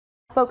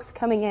Folks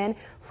coming in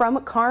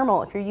from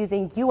Carmel, if you're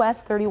using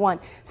US 31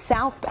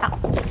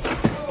 southbound,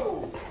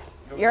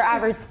 your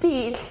average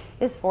speed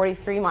is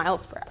 43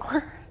 miles per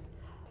hour.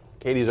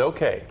 Katie's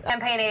okay.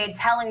 Campaign aide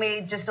telling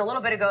me just a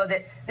little bit ago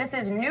that this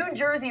is New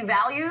Jersey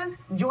values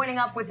joining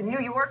up with New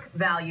York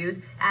values,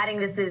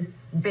 adding this is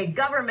big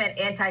government,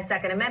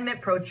 anti-Second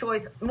Amendment,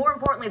 pro-choice. More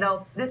importantly,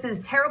 though, this is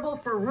terrible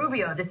for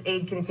Rubio, this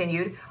aide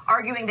continued,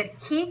 arguing that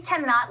he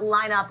cannot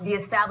line up the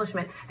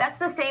establishment. That's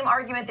the same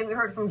argument that we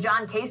heard from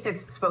John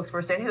Kasich's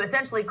spokesperson, who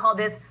essentially called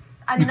this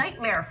a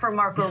nightmare for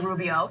Marco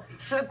Rubio.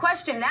 So the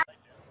question now...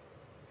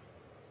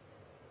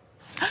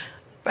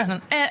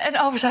 Een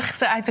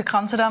overzicht uit de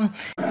kranten dan.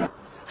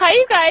 Hi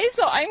you guys,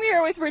 so I'm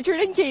here with Richard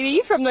and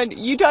Katie from the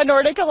Utah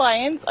Nordic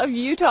Alliance of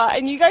Utah,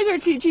 and you guys are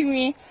teaching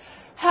me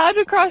how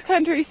to cross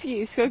country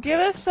ski, so give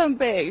us some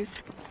bass.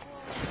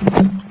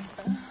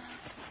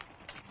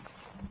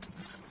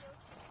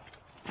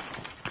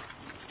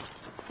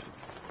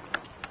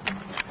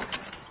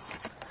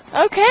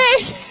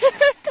 Okay.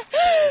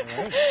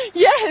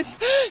 Yes.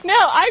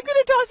 Now I'm going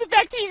to toss it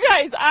back to you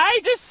guys. I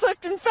just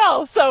slipped and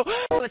fell, so.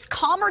 It's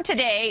calmer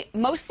today,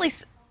 mostly.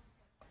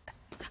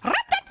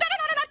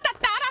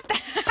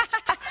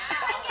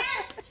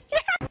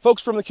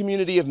 Folks from the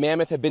community of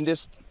Mammoth have been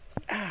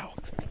Ow.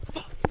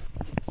 Fuck.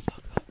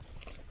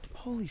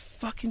 Holy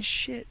fucking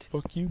shit.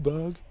 Fuck you,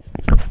 bug.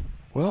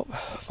 Well,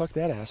 fuck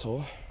that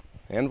asshole.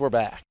 And we're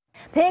back.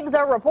 Pigs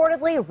are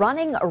reportedly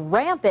running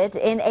rampant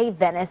in a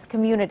Venice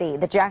community.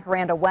 The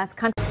Jacaranda West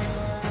Country.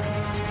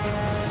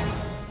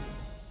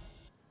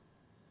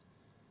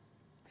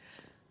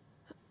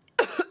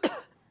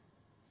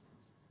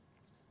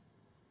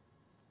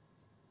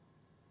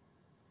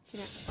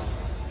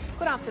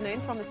 Good afternoon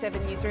from the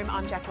 7 Newsroom.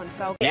 I'm Jacqueline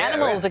Felg. The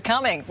animals are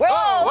coming.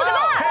 Whoa, look at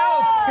that!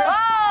 Help!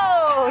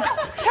 Whoa!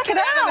 Check it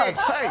out!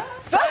 Hey,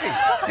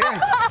 yeah.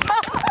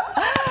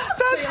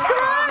 That's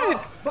great!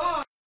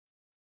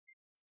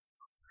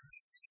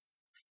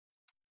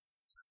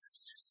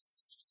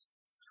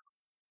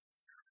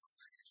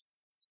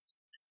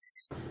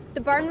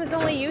 The barn was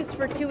only used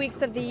for 2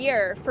 weeks of the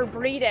year for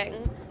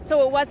breeding,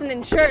 so it wasn't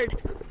insured.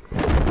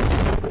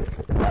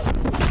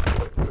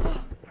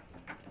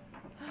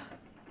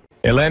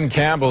 Elaine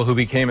Campbell, who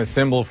became a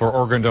symbol for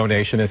organ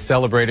donation, is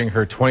celebrating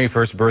her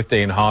 21st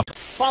birthday in hospital.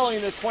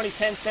 Following the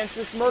 2010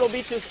 census, Myrtle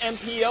Beach's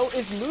MPO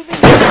is moving.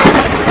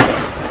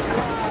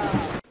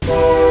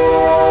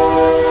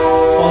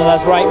 Well,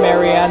 that's right,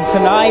 Marianne.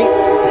 Tonight,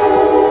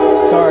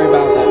 sorry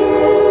about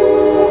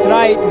that.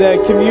 Tonight,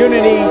 the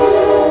community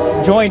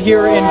joined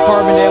here in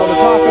Carbondale to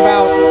talk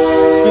about,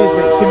 excuse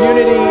me,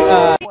 community.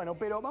 Bueno,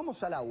 pero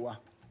vamos al agua.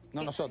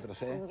 No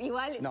nosotros, ¿eh?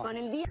 Igual, no. Con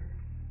el día.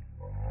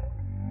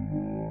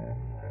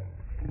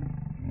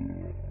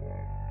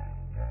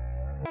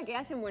 Que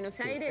hace en Buenos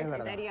Aires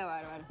estaría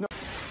bárbaro.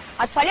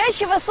 От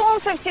палящего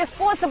солнца все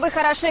способы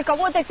хороши.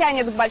 Кого-то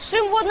тянет к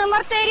большим водным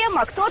артериям,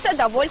 а кто-то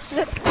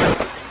довольствует.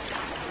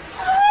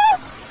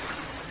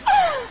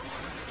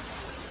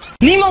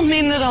 Niemand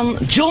minder dan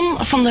John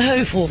van de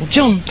Heuvel.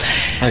 John,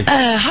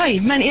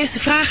 hi, mijn eerste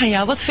vraag aan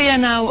jou. Wat vind jij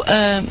nou,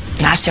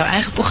 naast jouw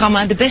eigen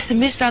programma, de beste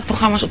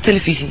misdaadprogramma's op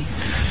televisie?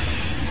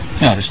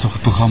 Ja, dat is toch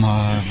het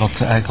programma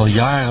wat eigenlijk al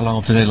jarenlang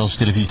op de Nederlandse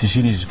televisie te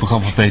zien is. Het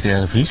programma van Peter R.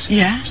 de Vries.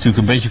 Ja. Het is natuurlijk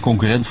een beetje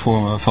concurrent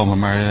van me,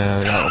 maar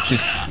ja, op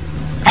zich...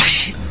 Oh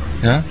shit.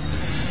 Ja?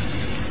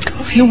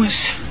 Oh,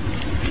 jongens.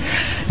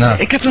 Nou.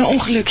 Ik heb een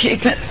ongelukje.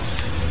 Ik ben...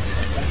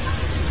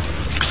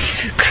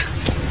 Fuck.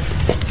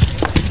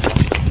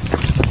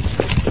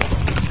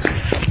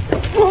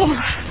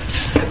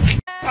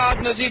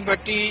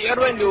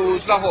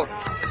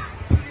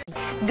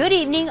 Good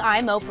evening,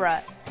 I'm Oprah.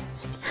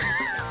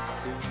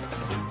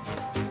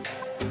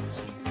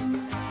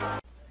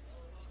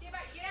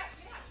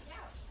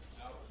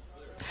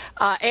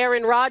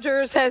 Aaron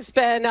Rodgers has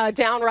been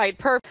downright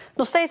perfect.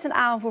 Nog steeds een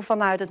aanvoer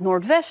vanuit het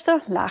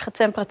noordwesten, lage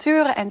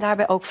temperaturen en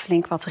daarbij ook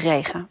flink wat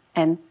regen.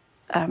 En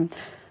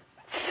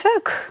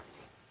fuck,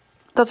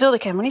 dat wilde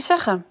ik helemaal niet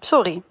zeggen.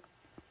 Sorry.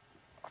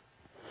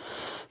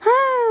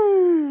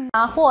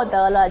 获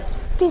得了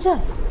地震，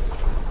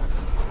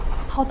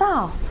好大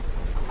哦！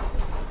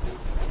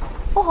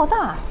哦，好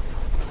大。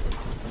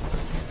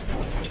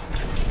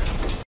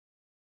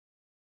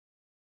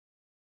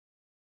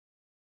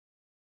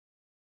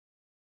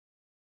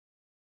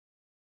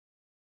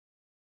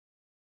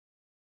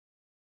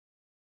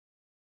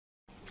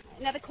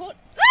Now the court.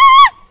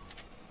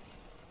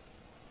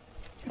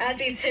 As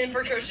these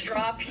temperatures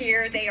drop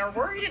here, they are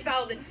worried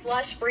about the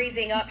slush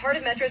freezing up. Part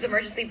of Metro's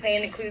emergency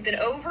plan includes an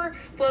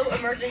overflow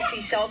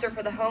emergency shelter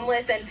for the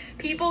homeless and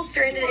people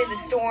stranded in the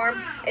storm.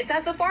 It's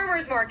at the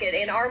farmers market,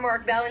 and our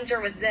Mark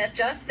Bellinger was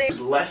just there. It's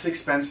less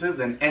expensive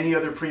than any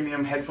other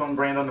premium headphone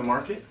brand on the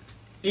market.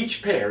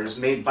 Each pair is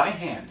made by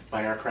hand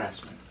by our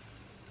craftsmen.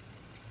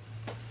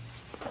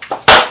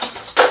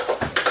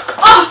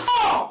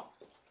 Oh!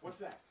 What's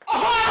that?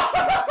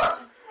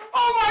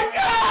 Oh my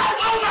God!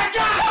 Oh my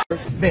God!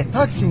 Ve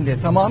Taksim'de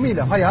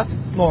tamamıyla hayat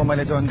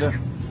normale döndü.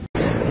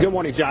 Good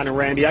morning, John and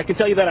Randy. I can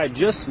tell you that I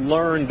just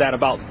learned that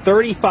about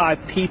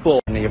 35 people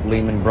Of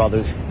Lehman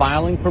Brothers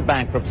filing for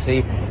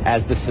bankruptcy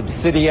as the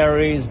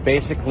subsidiaries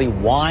basically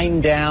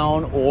wind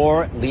down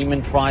or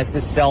Lehman tries to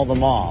sell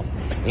them off.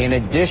 In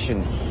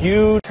addition,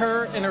 huge...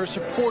 Her and her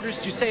supporters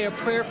to say a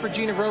prayer for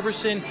Gina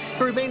Roberson,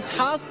 who remains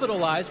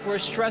hospitalized for a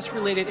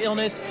stress-related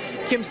illness.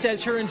 Kim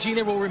says her and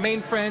Gina will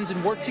remain friends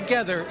and work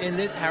together in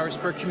this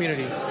Harrisburg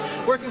community.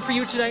 Working for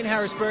you tonight in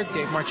Harrisburg,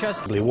 Dave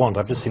Marcheski.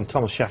 I've just seen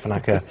Thomas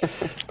Schaffernacker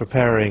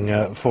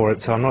preparing for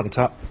it, so I'm not in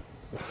touch.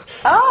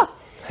 Ah!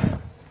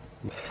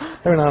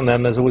 Every now and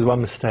then there's always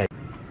one mistake.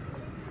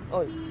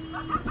 Oh.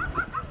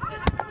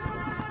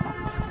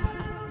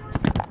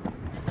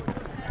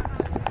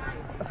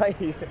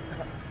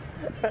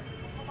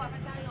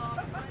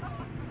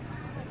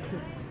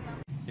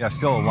 Yeah,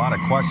 still a lot of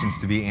questions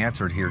to be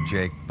answered here,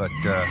 Jake, but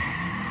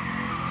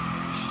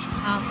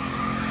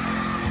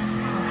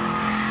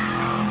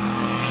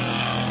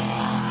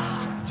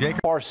Jake,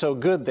 far so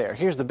good there.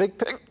 Here's the big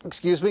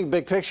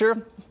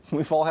picture.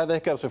 We've all had the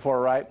hiccups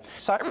before, right?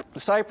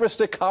 Cypress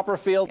to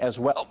Copperfield as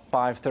well.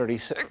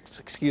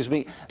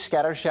 5:36.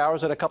 Scattered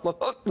showers and a couple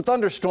of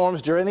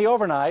thunderstorms during the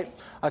overnight.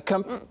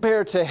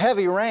 Compared to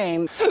heavy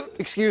rain.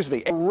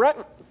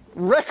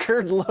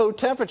 Record low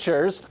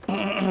temperatures.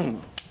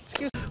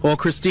 Well,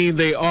 Christine,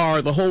 they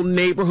are. The whole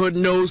neighborhood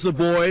knows the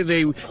boy.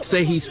 They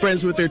say he's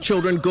friends with their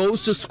children,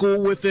 goes to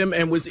school with them,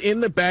 and was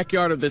in the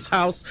backyard of this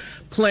house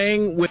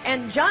playing with...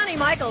 And Johnny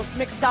Michaels,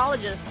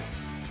 mixologist,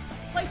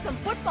 played some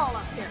football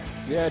up here.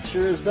 Yeah, it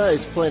sure is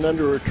nice playing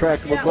under a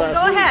retractable glass.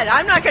 Well, go ahead.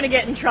 I'm not going to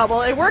get in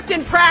trouble. It worked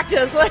in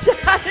practice.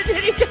 How did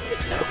he get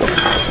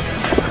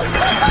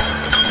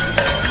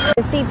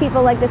To see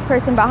people like this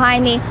person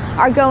behind me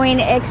are going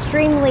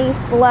extremely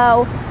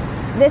slow.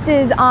 This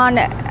is on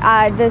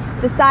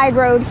the side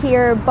road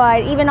here,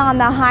 but even on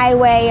the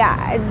highway,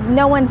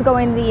 no one's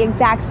going the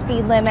exact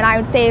speed limit. I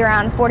would say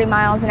around 40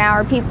 miles an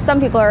hour. Some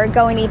people are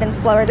going even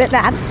slower than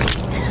that.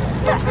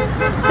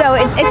 So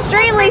it's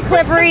extremely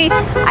slippery.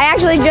 I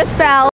actually just fell.